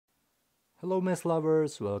Hello math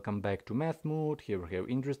lovers, welcome back to mathsmood. Here we have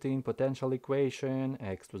interesting potential equation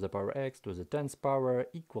x to the power x to the 10th power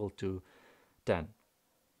equal to 10.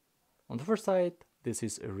 On the first side, this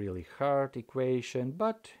is a really hard equation,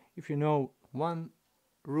 but if you know one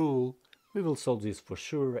rule, we will solve this for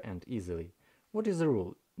sure and easily. What is the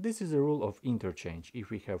rule? This is the rule of interchange. If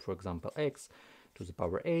we have, for example, x to the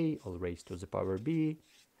power a all raised to the power b,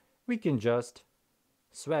 we can just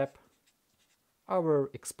swap our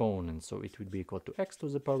exponent, so it would be equal to x to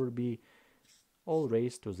the power b all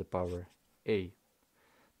raised to the power a.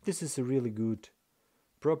 This is a really good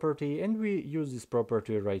property and we use this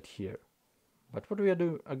property right here. But what we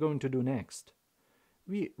are going to do next?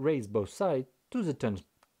 We raise both sides to the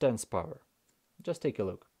 10th power. Just take a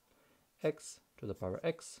look. X to the power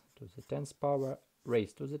x to the 10th power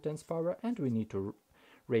raised to the 10th power, and we need to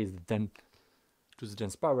raise the 10 to the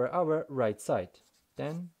 10th power our right side.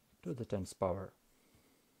 10 to the 10th power.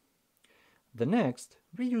 The next,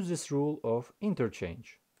 we use this rule of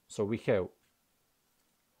interchange. So we have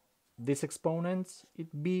this exponents,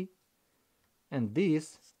 it b, and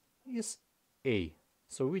this is a.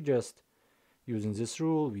 So we just, using this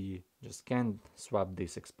rule, we just can't swap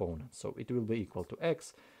this exponent. So it will be equal to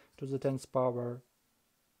x to the 10th power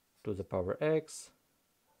to the power x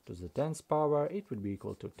to the 10th power. It would be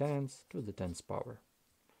equal to 10 to the 10th power.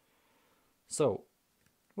 So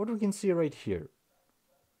what we can see right here,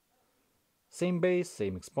 same base,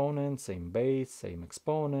 same exponent, same base, same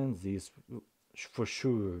exponent, these for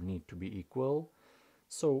sure need to be equal.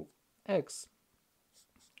 So x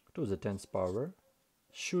to the 10th power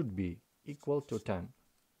should be equal to 10.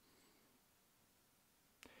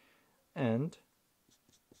 And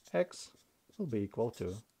x will be equal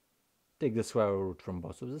to, take the square root from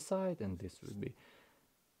both of the sides, and this will be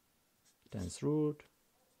 10th root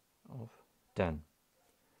of 10.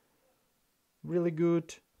 Really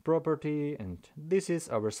good property, and this is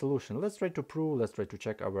our solution. Let's try to prove, let's try to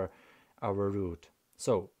check our root.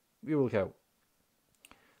 So we will have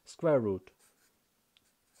square root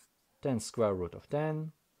 10 square root of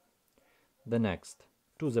 10, the next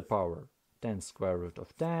to the power 10 square root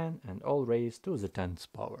of 10, and all raised to the 10th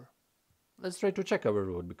power. Let's try to check our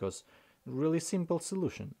root, because really simple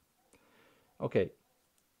solution. Okay,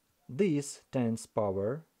 this 10th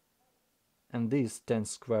power and this 10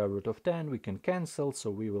 square root of 10 we can cancel, so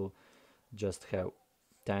we will just have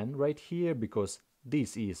 10 right here, because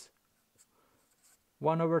this is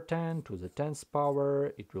 1 over 10 to the 10th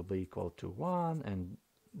power, it will be equal to 1, and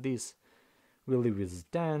this will leave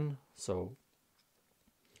with 10. So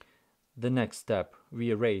the next step,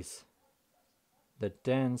 we raise the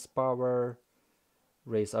 10th power,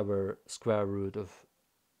 raise our square root of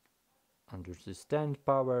under this 10th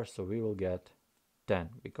power, so we will get 10,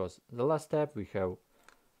 because the last step we have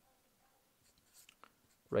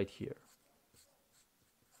right here.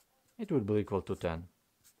 It would be equal to 10.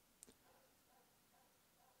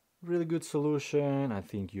 Really good solution. I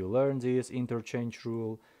think you learned this interchange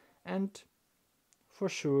rule, and for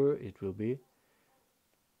sure it will be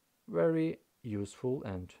very useful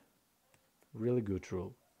and really good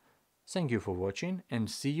rule. Thank you for watching, and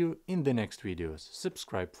see you in the next videos.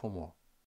 Subscribe for more.